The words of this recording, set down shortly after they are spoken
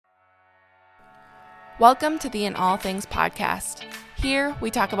Welcome to the In All Things podcast. Here, we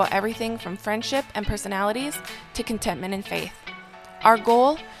talk about everything from friendship and personalities to contentment and faith. Our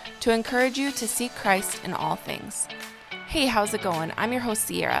goal? To encourage you to seek Christ in all things. Hey, how's it going? I'm your host,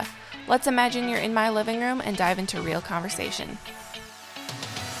 Sierra. Let's imagine you're in my living room and dive into real conversation.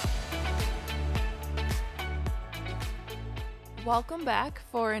 Welcome back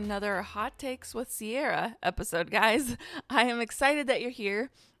for another Hot Takes with Sierra episode, guys. I am excited that you're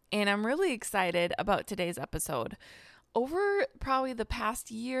here, and I'm really excited about today's episode. Over probably the past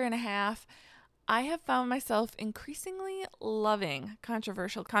year and a half, I have found myself increasingly loving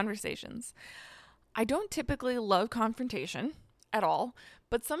controversial conversations. I don't typically love confrontation at all,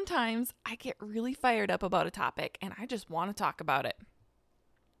 but sometimes I get really fired up about a topic and I just want to talk about it.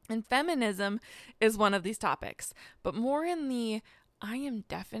 And feminism is one of these topics, but more in the I am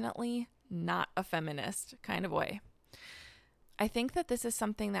definitely not a feminist kind of way. I think that this is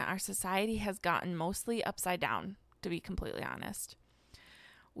something that our society has gotten mostly upside down, to be completely honest.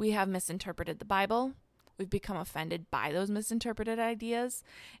 We have misinterpreted the Bible, we've become offended by those misinterpreted ideas,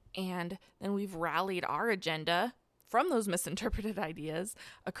 and then we've rallied our agenda from those misinterpreted ideas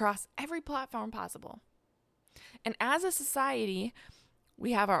across every platform possible. And as a society,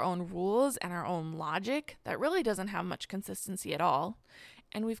 we have our own rules and our own logic that really doesn't have much consistency at all,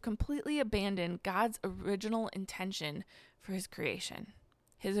 and we've completely abandoned God's original intention for his creation,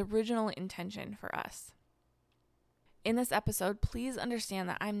 his original intention for us. In this episode, please understand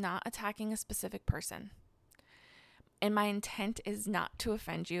that I'm not attacking a specific person, and my intent is not to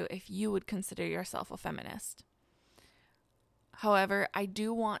offend you if you would consider yourself a feminist. However, I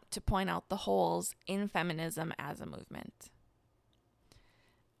do want to point out the holes in feminism as a movement.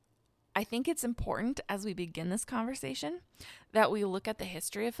 I think it's important as we begin this conversation that we look at the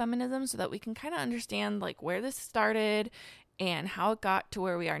history of feminism so that we can kind of understand where this started and how it got to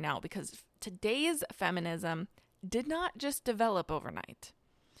where we are now, because today's feminism did not just develop overnight.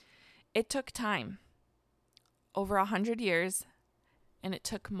 It took time, over 100 years, and it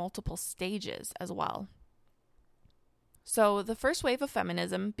took multiple stages as well. So the first wave of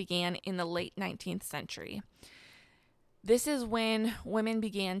feminism began in the late 19th century. This is when women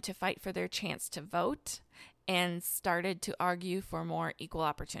began to fight for their chance to vote and started to argue for more equal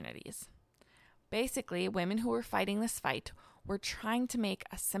opportunities. Basically, women who were fighting this fight were trying to make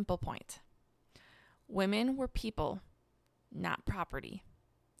a simple point. Women were people, not property.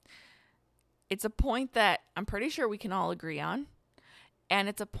 It's a point that I'm pretty sure we can all agree on, and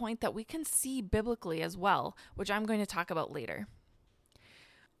it's a point that we can see biblically as well, which I'm going to talk about later.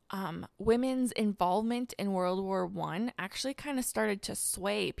 Women's involvement in World War I actually kind of started to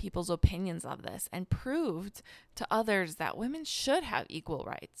sway people's opinions of this and proved to others that women should have equal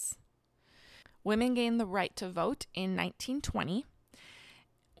rights. Women gained the right to vote in 1920,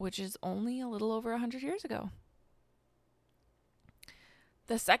 which is only a little over 100 years ago.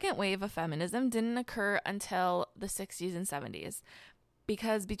 The second wave of feminism didn't occur until the 60s and 70s,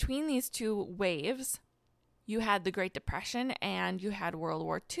 because between these two waves, you had the Great Depression and you had World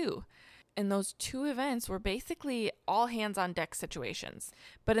War II. And those two events were basically all hands on deck situations.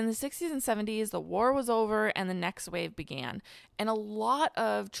 But in the 60s and 70s, the war was over and the next wave began. And a lot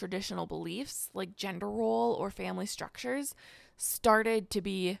of traditional beliefs like gender role or family structures started to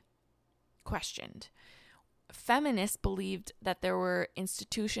be questioned. Feminists believed that there were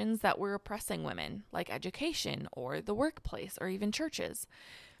institutions that were oppressing women, like education or the workplace or even churches.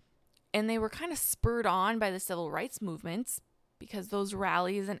 And they were kind of spurred on by the civil rights movements because those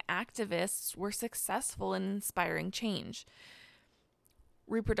rallies and activists were successful in inspiring change.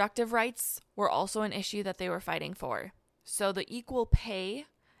 Reproductive rights were also an issue that they were fighting for. So the Equal Pay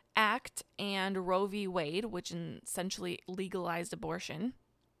Act and Roe v. Wade, which essentially legalized abortion,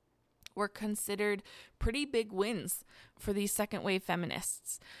 were considered pretty big wins for these second wave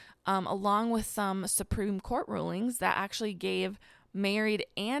feminists, along with some Supreme Court rulings that actually gave married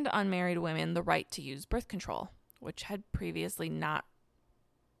and unmarried women the right to use birth control, which had previously not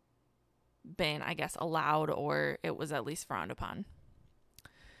been, allowed, or it was at least frowned upon.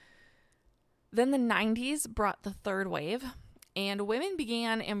 Then the 90s brought the third wave, and women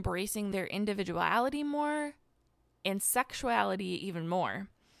began embracing their individuality more and sexuality even more.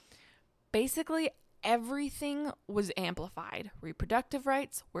 Basically, everything was amplified. Reproductive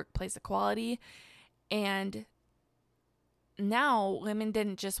rights, workplace equality, and now women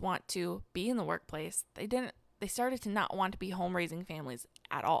didn't just want to be in the workplace. They started to not want to be home raising families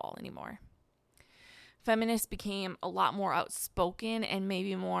at all anymore. Feminists became a lot more outspoken and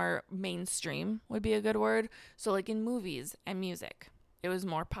maybe more mainstream would be a good word. So in movies and music, it was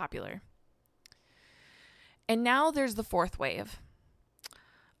more popular. And now there's the fourth wave.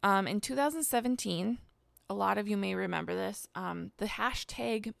 In 2017, a lot of you may remember this, the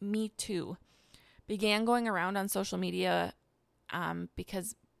hashtag #MeToo began going around on social media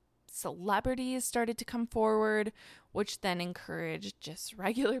because celebrities started to come forward, which then encouraged just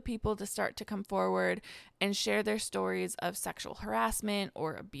regular people to start to come forward and share their stories of sexual harassment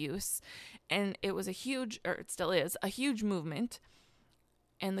or abuse. And it was it still is, a huge movement.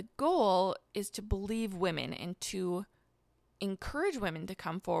 And the goal is to believe women and to encourage women to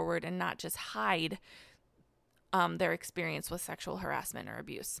come forward and not just hide their experience with sexual harassment or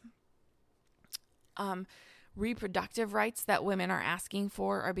abuse. Reproductive rights that women are asking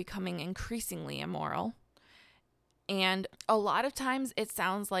for are becoming increasingly immoral. And a lot of times it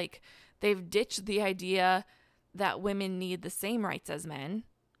sounds like they've ditched the idea that women need the same rights as men,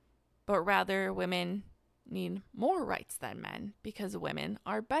 but rather women need more rights than men because women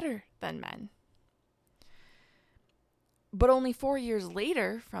are better than men. But only 4 years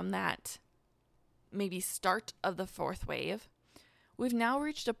later from that maybe start of the fourth wave, we've now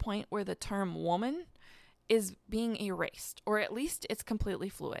reached a point where the term woman is being erased, or at least it's completely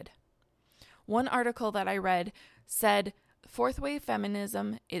fluid. One article that I read said fourth wave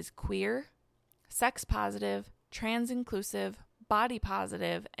feminism is queer, sex positive, trans inclusive, body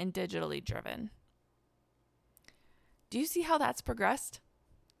positive, and digitally driven. Do you see how that's progressed?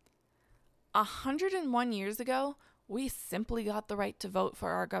 101 years ago, we simply got the right to vote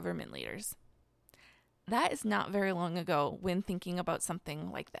for our government leaders. That is not very long ago when thinking about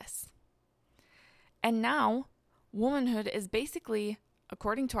something like this. And now, womanhood is basically,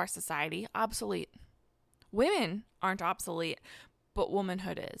 according to our society, obsolete. Women aren't obsolete, but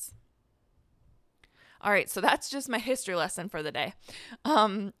womanhood is. All right, so that's just my history lesson for the day.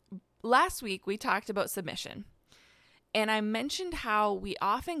 Last week, we talked about submission. And I mentioned how we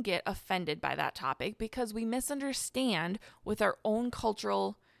often get offended by that topic because we misunderstand with our own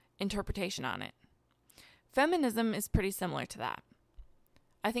cultural interpretation on it. Feminism is pretty similar to that.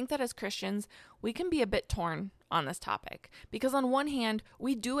 I think that as Christians, we can be a bit torn on this topic because on one hand,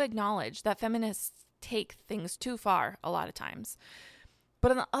 we do acknowledge that feminists take things too far a lot of times.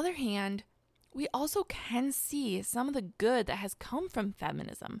 But on the other hand, we also can see some of the good that has come from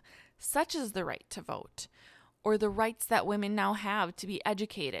feminism, such as the right to vote, or the rights that women now have to be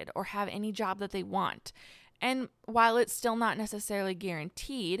educated or have any job that they want. And while it's still not necessarily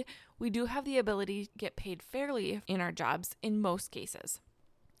guaranteed, we do have the ability to get paid fairly in our jobs in most cases.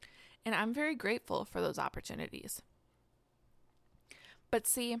 And I'm very grateful for those opportunities. But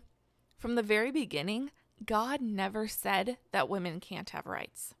see, from the very beginning, God never said that women can't have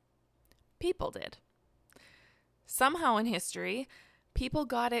rights. People did. Somehow in history, people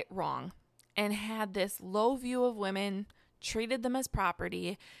got it wrong and had this low view of women, treated them as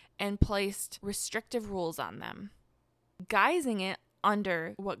property, and placed restrictive rules on them, guising it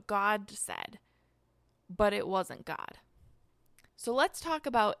under what God said, but it wasn't God. So let's talk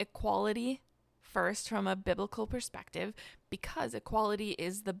about equality first from a biblical perspective, because equality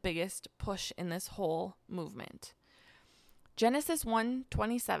is the biggest push in this whole movement. Genesis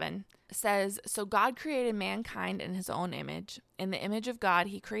 1:27 says, "So God created mankind in his own image. In the image of God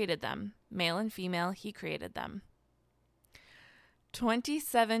he created them. Male and female he created them."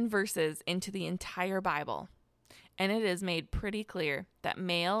 27 verses into the entire Bible, and it is made pretty clear that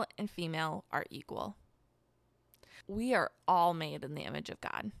male and female are equal. We are all made in the image of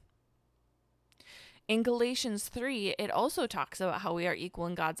God. In Galatians 3, it also talks about how we are equal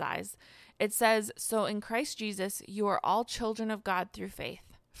in God's eyes. It says, "So in Christ Jesus, you are all children of God through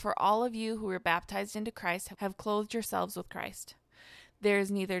faith. For all of you who were baptized into Christ have clothed yourselves with Christ. There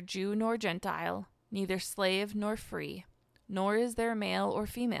is neither Jew nor Gentile, neither slave nor free, nor is there male or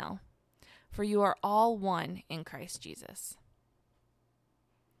female, for you are all one in Christ Jesus."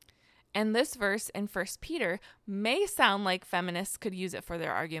 And this verse in 1 Peter may sound like feminists could use it for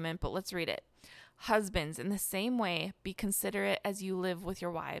their argument, but let's read it. "Husbands, in the same way, be considerate as you live with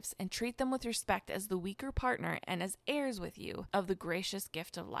your wives, and treat them with respect as the weaker partner and as heirs with you of the gracious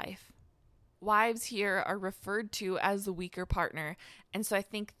gift of life." Wives here are referred to as the weaker partner, and so I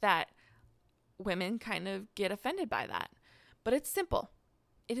think that women kind of get offended by that. But it's simple.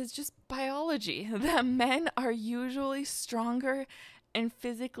 It is just biology that men are usually stronger and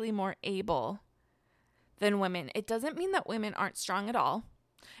physically more able than women. It doesn't mean that women aren't strong at all,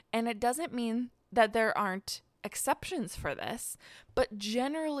 and it doesn't mean that there aren't exceptions for this, but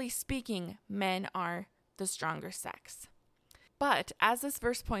generally speaking, men are the stronger sex. But as this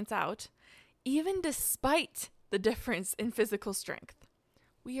verse points out, even despite the difference in physical strength,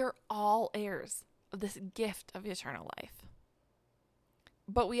 we are all heirs of this gift of eternal life.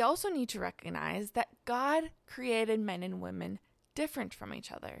 But we also need to recognize that God created men and women different from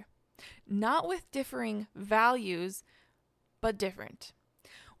each other. not with differing values, but different.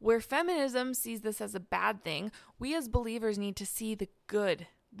 Where feminism sees this as a bad thing, we as believers need to see the good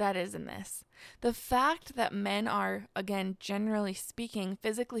that is in this. The fact that men are, again, generally speaking,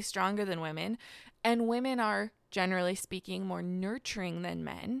 physically stronger than women, and women are, generally speaking, more nurturing than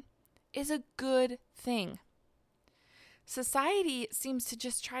men, is a good thing. Society seems to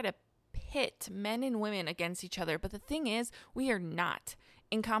just try to pit men and women against each other, but the thing is, we are not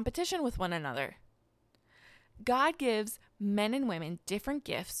in competition with one another. God gives men and women different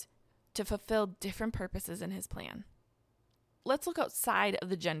gifts to fulfill different purposes in his plan. Let's look outside of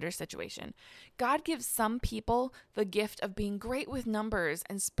the gender situation. God gives some people the gift of being great with numbers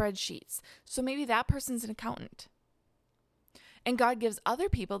and spreadsheets, so maybe that person's an accountant. And God gives other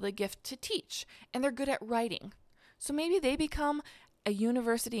people the gift to teach, and they're good at writing, so maybe they become a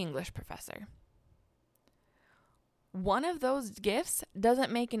university English professor. One of those gifts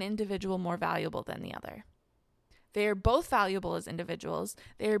doesn't make an individual more valuable than the other. They are both valuable as individuals.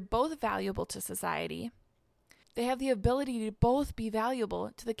 They are both valuable to society. They have the ability to both be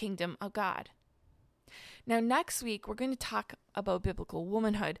valuable to the kingdom of God. Now, next week, we're going to talk about biblical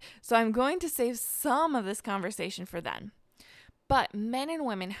womanhood, so I'm going to save some of this conversation for then. But men and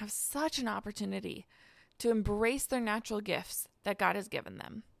women have such an opportunity to embrace their natural gifts that God has given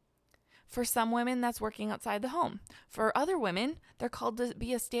them. For some women, that's working outside the home. For other women, they're called to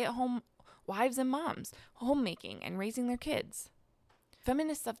be a stay-at-home wives and moms, homemaking and raising their kids.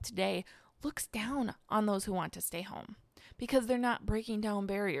 Feminists of today looks down on those who want to stay home because they're not breaking down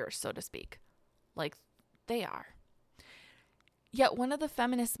barriers, so to speak, like they are. Yet one of the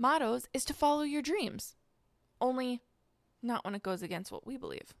feminist mottos is to follow your dreams, only not when it goes against what we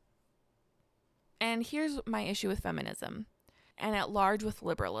believe. And here's my issue with feminism, and at large with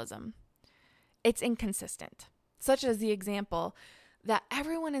liberalism. It's inconsistent, such as the example that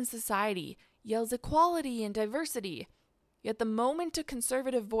everyone in society yells equality and diversity, yet the moment a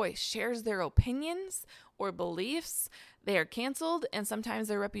conservative voice shares their opinions or beliefs, they are canceled and sometimes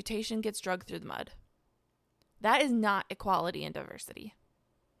their reputation gets dragged through the mud. That is not equality and diversity.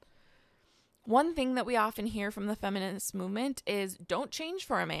 One thing that we often hear from the feminist movement is, don't change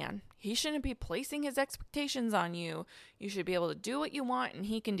for a man. He shouldn't be placing his expectations on you. You should be able to do what you want and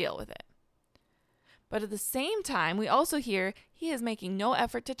he can deal with it. But at the same time, we also hear he is making no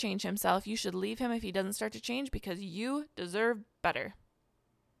effort to change himself. You should leave him if he doesn't start to change because you deserve better.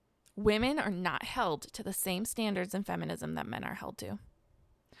 Women are not held to the same standards in feminism that men are held to.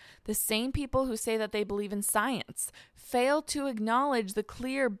 The same people who say that they believe in science fail to acknowledge the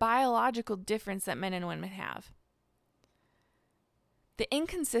clear biological difference that men and women have. The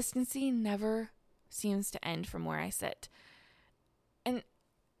inconsistency never seems to end from where I sit. And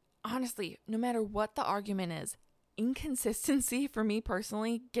honestly, no matter what the argument is, inconsistency for me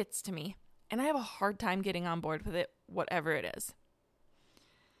personally gets to me. And I have a hard time getting on board with it, whatever it is.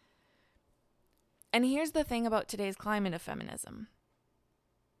 And here's the thing about today's climate of feminism.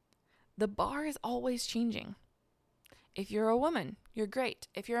 The bar is always changing. If you're a woman, you're great.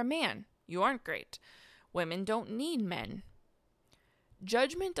 If you're a man, you aren't great. Women don't need men.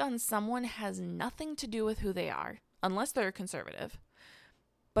 Judgment on someone has nothing to do with who they are, unless they're conservative.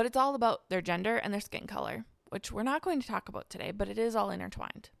 But it's all about their gender and their skin color, which we're not going to talk about today, but it is all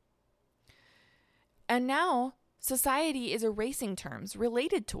intertwined. And now, society is erasing terms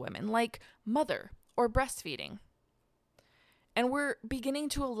related to women, like mother or breastfeeding. And we're beginning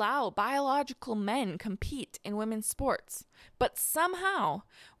to allow biological men compete in women's sports. But somehow,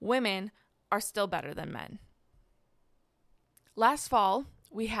 women are still better than men. Last fall,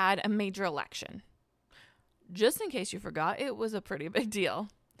 we had a major election. Just in case you forgot, it was a pretty big deal.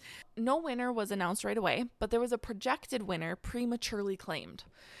 No winner was announced right away, but there was a projected winner prematurely claimed.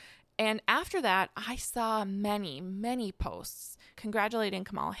 And after that, I saw many, many posts congratulating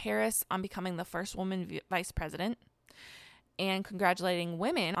Kamala Harris on becoming the first woman vice president, and congratulating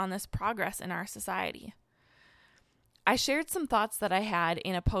women on this progress in our society. I shared some thoughts that I had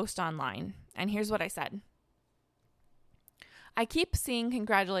in a post online, and here's what I said. I keep seeing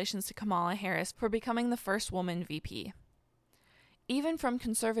congratulations to Kamala Harris for becoming the first woman VP, even from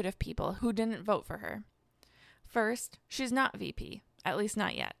conservative people who didn't vote for her. First, she's not VP, at least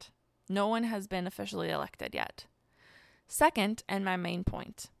not yet. No one has been officially elected yet. Second, and my main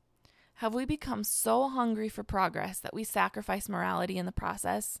point, have we become so hungry for progress that we sacrifice morality in the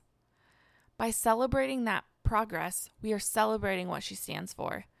process? By celebrating that progress, we are celebrating what she stands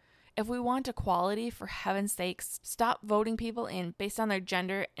for. If we want equality, for heaven's sakes, stop voting people in based on their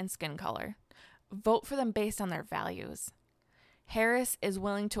gender and skin color. Vote for them based on their values. Harris is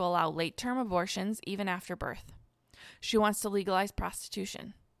willing to allow late-term abortions even after birth. She wants to legalize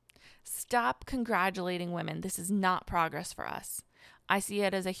prostitution. Stop congratulating women. This is not progress for us. I see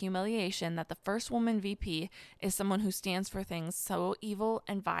it as a humiliation that the first woman VP is someone who stands for things so evil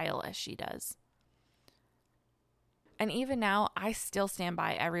and vile as she does. And even now, I still stand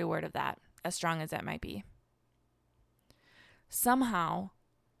by every word of that, as strong as that might be. Somehow,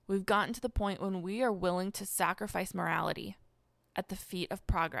 we've gotten to the point when we are willing to sacrifice morality at the feet of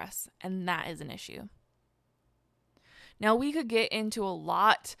progress, and that is an issue. Now, we could get into a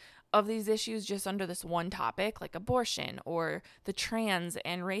lot of these issues just under this one topic, like abortion or the trans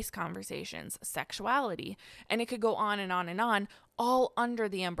and race conversations, sexuality, and it could go on and on and on, all under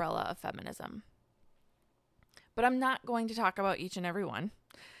the umbrella of feminism. But I'm not going to talk about each and every one.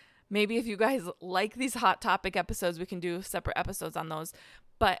 Maybe if you guys like these hot topic episodes, we can do separate episodes on those.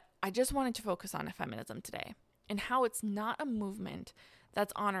 But I just wanted to focus on feminism today and how it's not a movement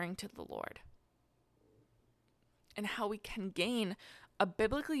that's honoring to the Lord, and how we can gain a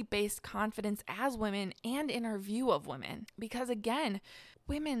biblically based confidence as women and in our view of women. Because again,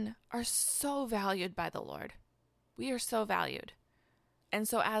 women are so valued by the Lord. We are so valued. And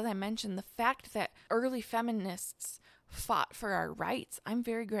so, as I mentioned, the fact that early feminists fought for our rights, I'm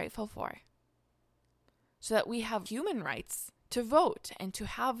very grateful for. So that we have human rights to vote and to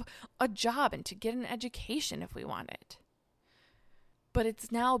have a job and to get an education if we want it. But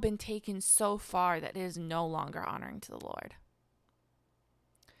it's now been taken so far that it is no longer honoring to the Lord.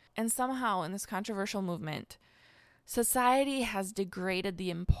 And somehow in this controversial movement, society has degraded the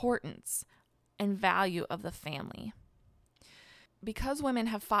importance and value of the family. Because women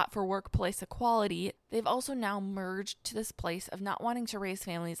have fought for workplace equality, they've also now merged to this place of not wanting to raise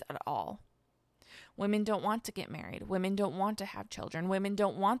families at all. Women don't want to get married. Women don't want to have children. Women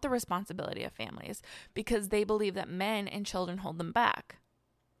don't want the responsibility of families because they believe that men and children hold them back.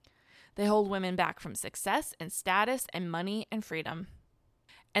 They hold women back from success and status and money and freedom.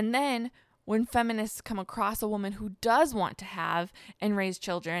 And then when feminists come across a woman who does want to have and raise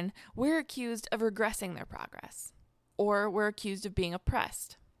children, we're accused of regressing their progress, or we're accused of being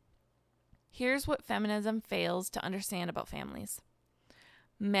oppressed. Here's what feminism fails to understand about families.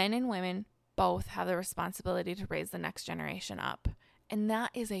 Men and women both have the responsibility to raise the next generation up, and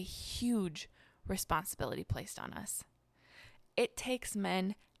that is a huge responsibility placed on us. It takes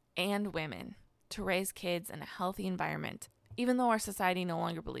men and women to raise kids in a healthy environment, even though our society no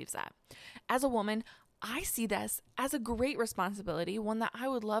longer believes that. As a woman, I see this as a great responsibility, one that I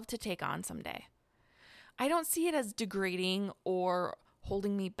would love to take on someday. I don't see it as degrading or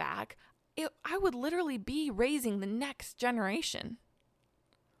holding me back. I would literally be raising the next generation.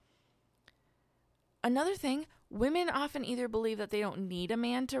 Another thing, women often either believe that they don't need a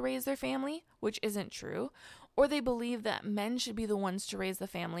man to raise their family, which isn't true, or they believe that men should be the ones to raise the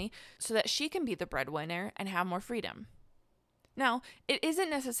family so that she can be the breadwinner and have more freedom. Now, it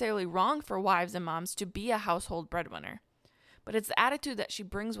isn't necessarily wrong for wives and moms to be a household breadwinner, but it's the attitude that she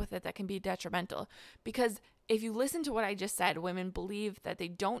brings with it that can be detrimental. Because if you listen to what I just said, women believe that they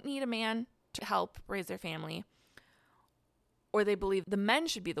don't need a man to help raise their family, or they believe the men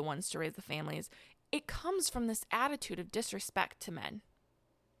should be the ones to raise the families. It comes from this attitude of disrespect to men.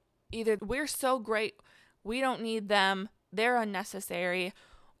 Either we're so great, we don't need them, they're unnecessary,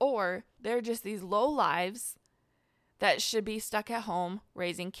 or they're just these low lives that should be stuck at home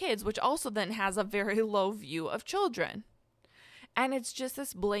raising kids, which also then has a very low view of children. And it's just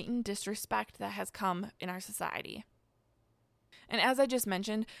this blatant disrespect that has come in our society. And as I just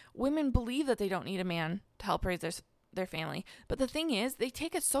mentioned, women believe that they don't need a man to help raise their family. But the thing is, they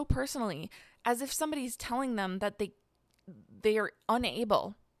take it so personally, as if somebody's telling them that they are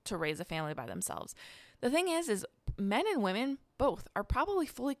unable to raise a family by themselves. The thing is men and women both are probably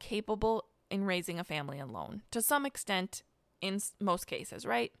fully capable in raising a family alone, to some extent in most cases,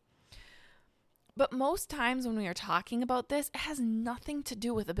 right? But most times when we are talking about this, it has nothing to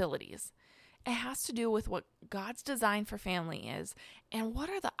do with abilities. It has to do with what God's design for family is and what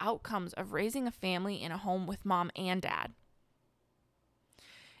are the outcomes of raising a family in a home with mom and dad.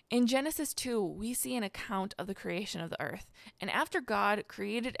 In Genesis 2, we see an account of the creation of the earth. And after God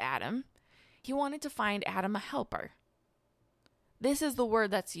created Adam, he wanted to find Adam a helper. This is the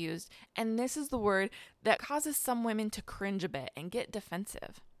word that's used, and this is the word that causes some women to cringe a bit and get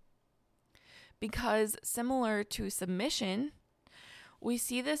defensive. Because similar to submission, we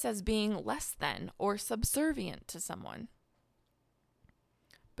see this as being less than or subservient to someone.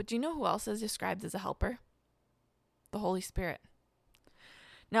 But do you know who else is described as a helper? The Holy Spirit.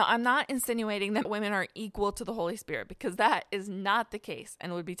 Now, I'm not insinuating that women are equal to the Holy Spirit, because that is not the case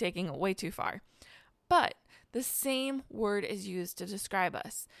and would be taking it way too far. But the same word is used to describe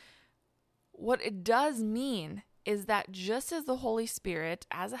us. What it does mean is that just as the Holy Spirit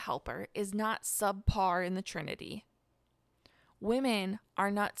as a helper is not subpar in the Trinity, women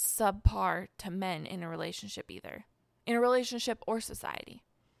are not subpar to men in a relationship either, in a relationship or society.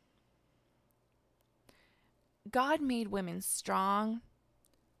 God made women strong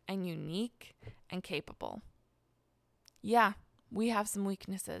and unique and capable. Yeah, we have some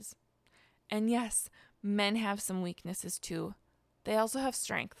weaknesses. And yes, men have some weaknesses too. They also have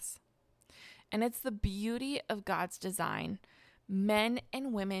strengths. And it's the beauty of God's design. Men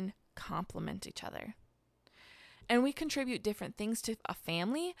and women complement each other. And we contribute different things to a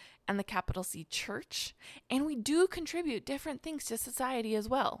family and the capital C church. And we do contribute different things to society as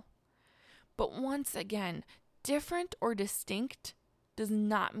well. But once again, different or distinct does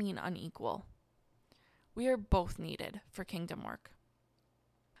not mean unequal. We are both needed for kingdom work.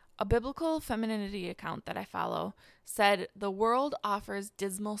 A biblical femininity account that I follow said, "The world offers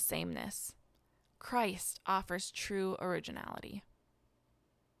dismal sameness. Christ offers true originality."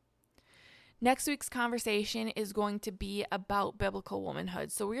 Next week's conversation is going to be about biblical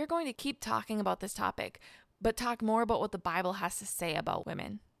womanhood. So we are going to keep talking about this topic, but talk more about what the Bible has to say about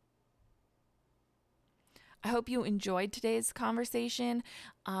women. I hope you enjoyed today's conversation.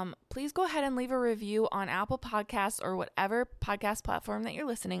 Please go ahead and leave a review on Apple Podcasts or whatever podcast platform that you're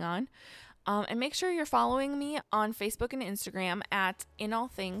listening on. And make sure you're following me on Facebook and Instagram at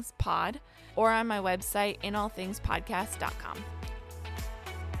inallthingspod or on my website, inallthingspodcast.com.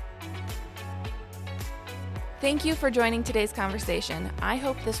 Thank you for joining today's conversation. I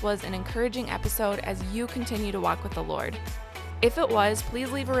hope this was an encouraging episode as you continue to walk with the Lord. If it was,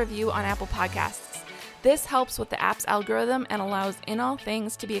 please leave a review on Apple Podcasts. This helps with the app's algorithm and allows In All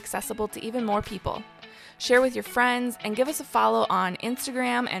Things to be accessible to even more people. Share with your friends and give us a follow on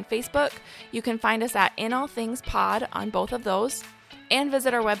Instagram and Facebook. You can find us at In All Things Pod on both of those, and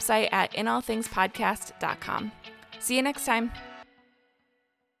visit our website at inallthingspodcast.com. See you next time.